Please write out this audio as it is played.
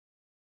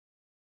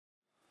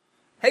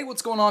Hey,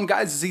 what's going on,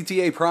 guys? It's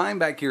ETA Prime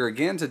back here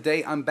again.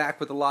 Today I'm back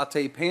with the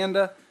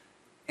LattePanda,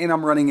 and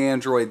I'm running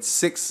Android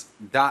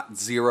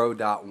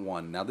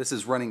 6.0.1. Now this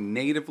is running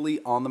natively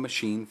on the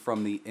machine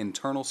from the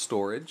internal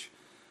storage.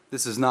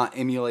 This is not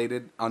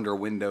emulated under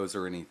Windows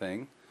or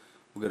anything.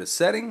 We'll go to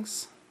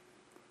Settings,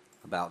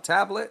 About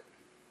Tablet,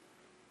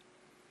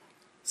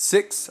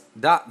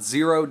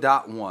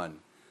 6.0.1.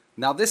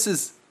 Now this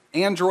is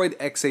Android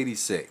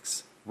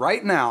X86.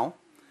 Right now,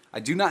 I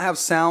do not have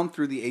sound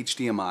through the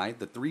HDMI.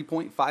 The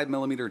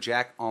 3.5mm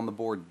jack on the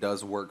board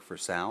does work for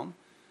sound.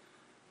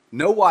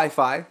 No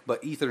Wi-Fi,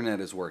 but Ethernet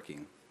is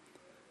working.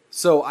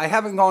 So I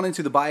haven't gone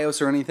into the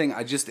BIOS or anything.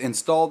 I just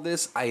installed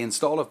this. I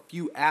installed a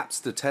few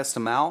apps to test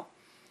them out.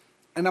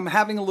 And I'm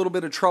having a little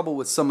bit of trouble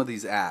with some of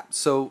these apps.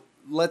 So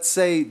let's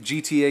say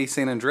GTA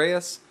San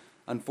Andreas.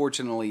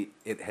 Unfortunately,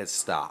 it has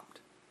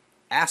stopped.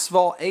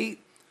 Asphalt 8.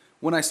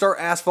 When I start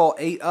Asphalt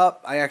 8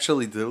 up, I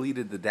actually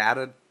deleted the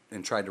data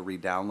and tried to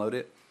re-download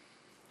it.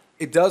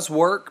 It does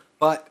work,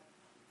 but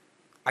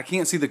I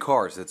can't see the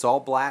cars. It's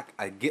all black.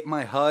 I get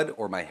my HUD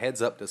or my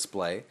heads-up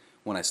display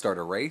when I start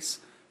a race,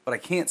 but I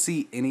can't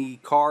see any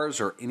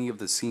cars or any of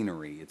the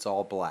scenery. It's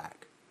all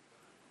black.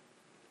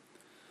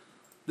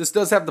 This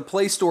does have the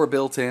Play Store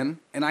built in,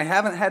 and I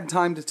haven't had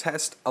time to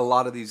test a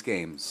lot of these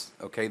games.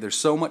 Okay, there's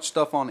so much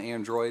stuff on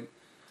Android,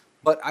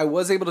 but I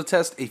was able to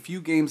test a few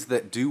games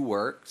that do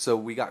work. So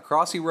we got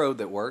Crossy Road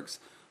that works.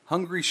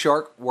 Hungry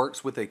Shark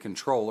works with a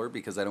controller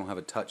because I don't have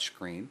a touch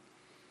screen.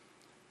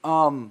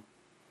 And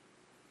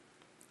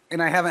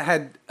I haven't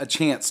had a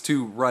chance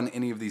to run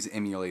any of these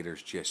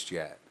emulators just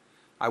yet.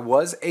 I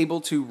was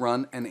able to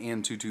run an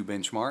Antutu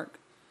benchmark,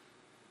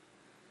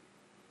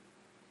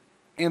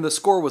 and the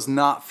score was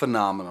not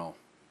phenomenal.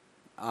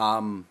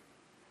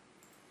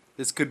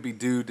 This could be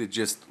due to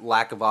just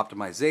lack of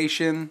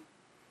optimization,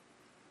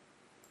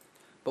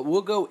 but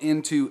we'll go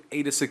into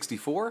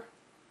Ada64.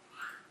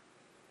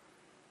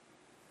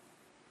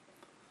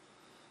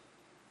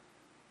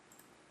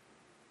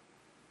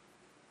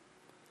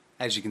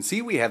 As you can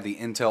see, we have the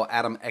Intel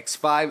Atom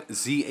X5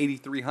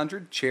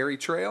 Z8300 Cherry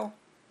Trail.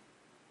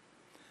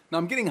 Now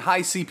I'm getting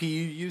high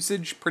CPU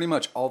usage pretty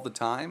much all the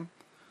time.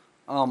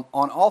 On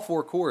all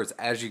four cores,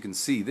 as you can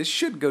see, this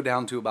should go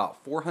down to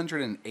about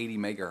 480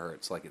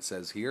 megahertz like it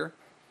says here.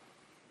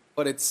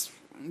 But it's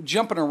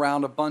jumping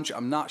around a bunch.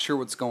 I'm not sure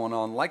what's going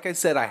on. Like I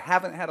said, I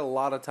haven't had a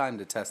lot of time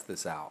to test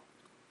this out.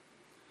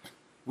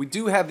 We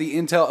do have the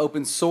Intel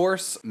open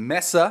source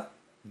Mesa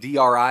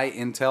DRI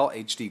Intel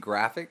HD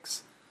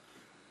graphics.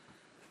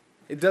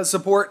 It does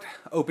support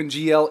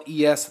OpenGL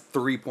ES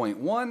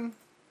 3.1,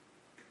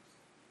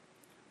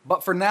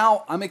 but for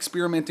now, I'm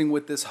experimenting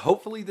with this.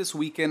 Hopefully this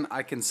weekend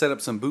I can set up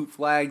some boot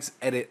flags,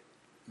 edit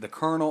the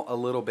kernel a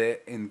little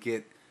bit, and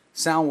get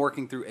sound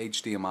working through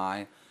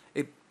HDMI.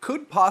 It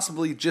could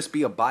possibly just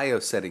be a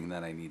BIOS setting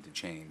that I need to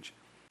change.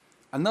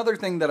 Another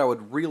thing that I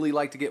would really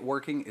like to get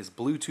working is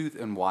Bluetooth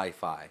and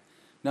Wi-Fi.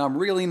 Now I'm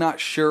really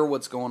not sure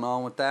what's going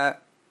on with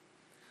that.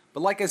 But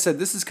like I said,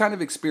 this is kind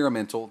of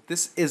experimental.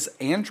 This is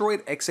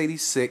Android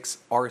X86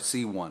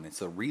 RC1.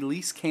 It's a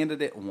release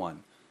candidate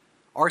 1.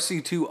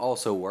 RC2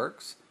 also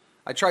works.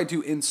 I tried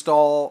to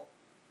install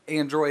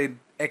Android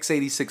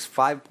X86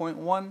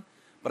 5.1,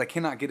 but I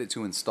cannot get it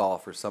to install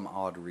for some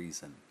odd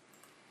reason.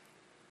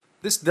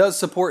 This does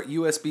support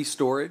USB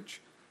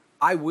storage.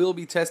 I will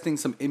be testing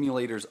some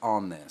emulators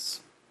on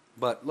this.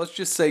 But let's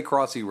just say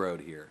Crossy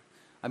Road here.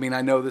 I mean,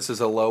 I know this is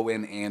a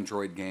low-end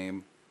Android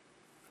game,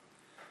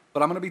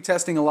 but I'm going to be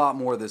testing a lot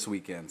more this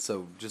weekend,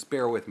 so just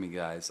bear with me,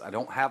 guys. I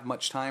don't have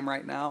much time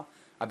right now.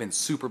 I've been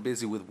super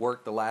busy with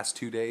work the last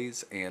 2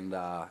 days, and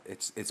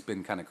it's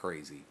been kind of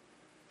crazy.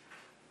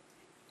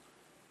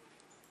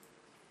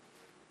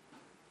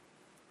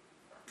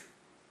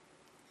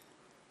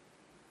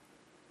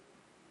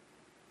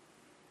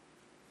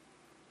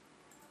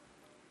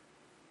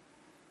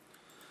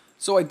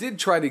 So I did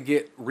try to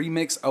get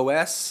Remix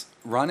OS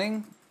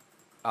running.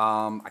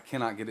 I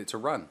cannot get it to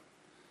run.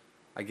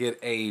 I get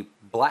a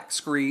black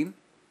screen.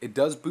 It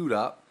does boot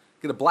up.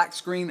 Get a black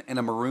screen and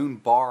a maroon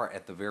bar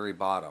at the very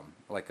bottom,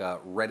 like a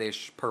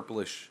reddish,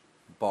 purplish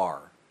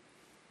bar.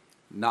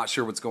 Not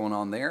sure what's going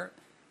on there.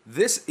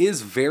 This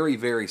is very,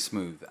 very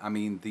smooth. I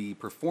mean, the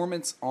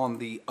performance on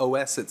the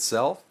OS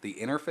itself, the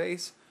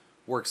interface,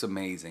 works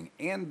amazing.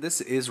 And this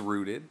is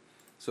rooted.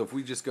 So if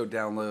we just go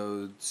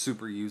download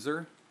Super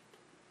User,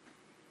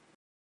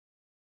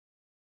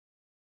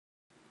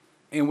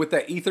 and with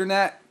that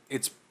Ethernet,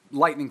 it's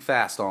lightning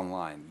fast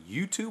online.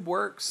 YouTube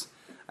works.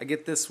 I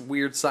get this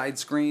weird side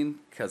screen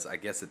because I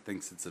guess it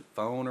thinks it's a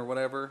phone or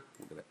whatever.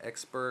 We'll go to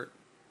Expert.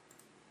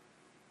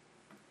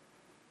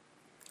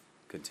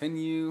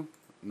 Continue.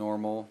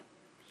 Normal.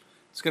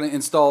 It's going to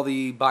install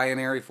the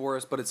binary for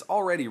us, but it's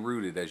already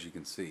rooted, as you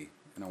can see.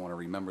 And I want to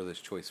remember this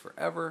choice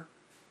forever.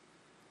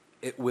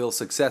 It will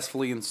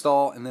successfully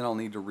install, and then I'll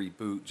need to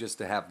reboot just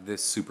to have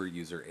this super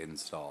user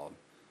installed.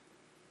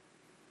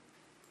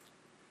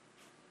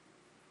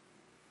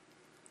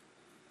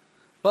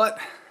 But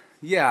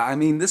yeah, I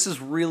mean, this is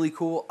really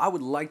cool. I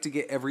would like to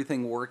get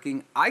everything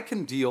working. I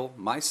can deal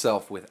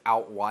myself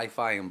without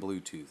Wi-Fi and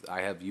Bluetooth.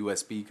 I have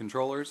USB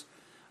controllers.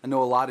 I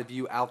know a lot of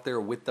you out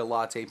there with the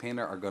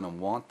LattePanda are going to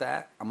want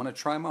that. I'm going to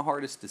try my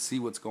hardest to see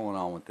what's going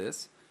on with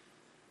this.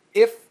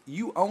 If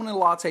you own a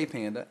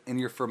LattePanda and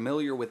you're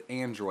familiar with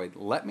Android,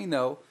 let me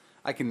know.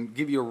 I can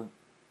give you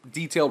a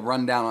detailed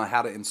rundown on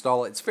how to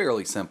install it. It's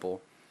fairly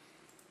simple.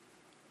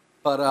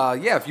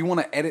 But yeah, if you want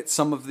to edit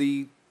some of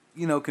the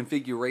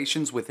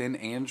configurations within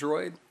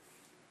Android,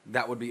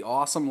 that would be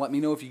awesome. Let me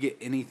know if you get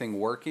anything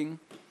working.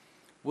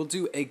 We'll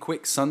do a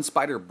quick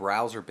Sunspider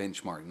browser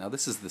benchmark. Now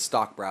this is the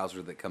stock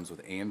browser that comes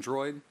with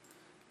Android.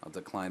 I'll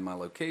decline my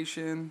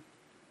location.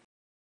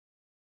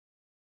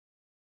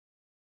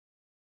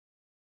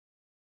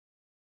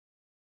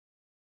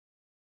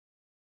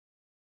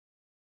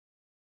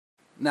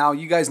 Now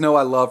you guys know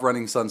I love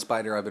running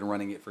Sunspider. I've been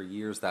running it for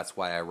years. That's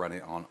why I run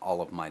it on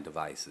all of my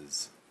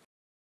devices.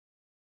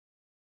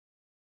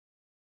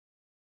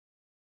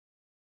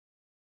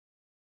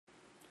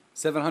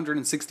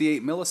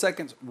 .768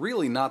 milliseconds,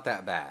 really not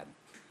that bad.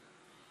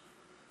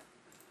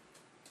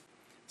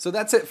 So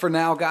that's it for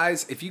now,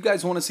 guys. If you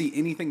guys want to see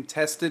anything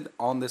tested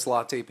on this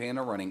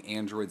LattePanda running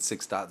Android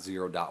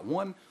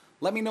 6.0.1,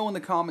 let me know in the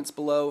comments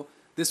below.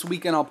 This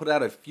weekend I'll put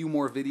out a few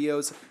more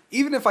videos.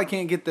 Even if I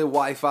can't get the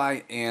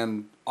Wi-Fi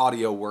and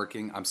audio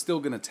working, I'm still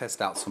going to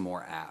test out some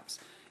more apps.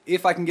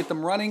 If I can get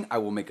them running, I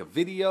will make a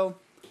video.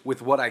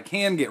 With what I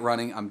can get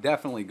running, I'm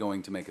definitely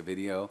going to make a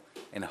video,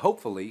 and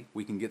hopefully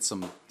we can get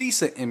some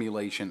decent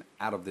emulation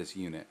out of this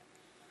unit.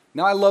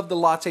 Now I love the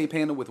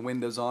LattePanda with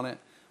Windows on it,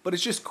 but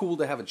it's just cool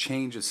to have a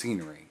change of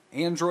scenery.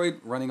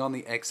 Android running on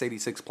the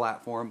X86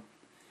 platform,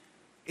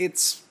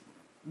 it's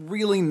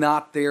really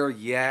not there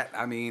yet.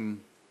 I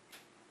mean,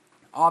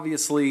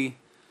 obviously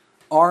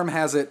ARM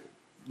has it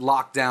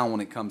locked down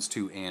when it comes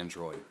to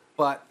Android,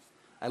 but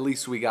at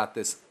least we got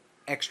this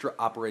extra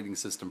operating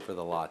system for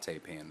the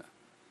LattePanda.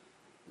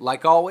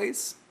 Like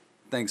always,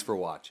 thanks for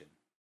watching.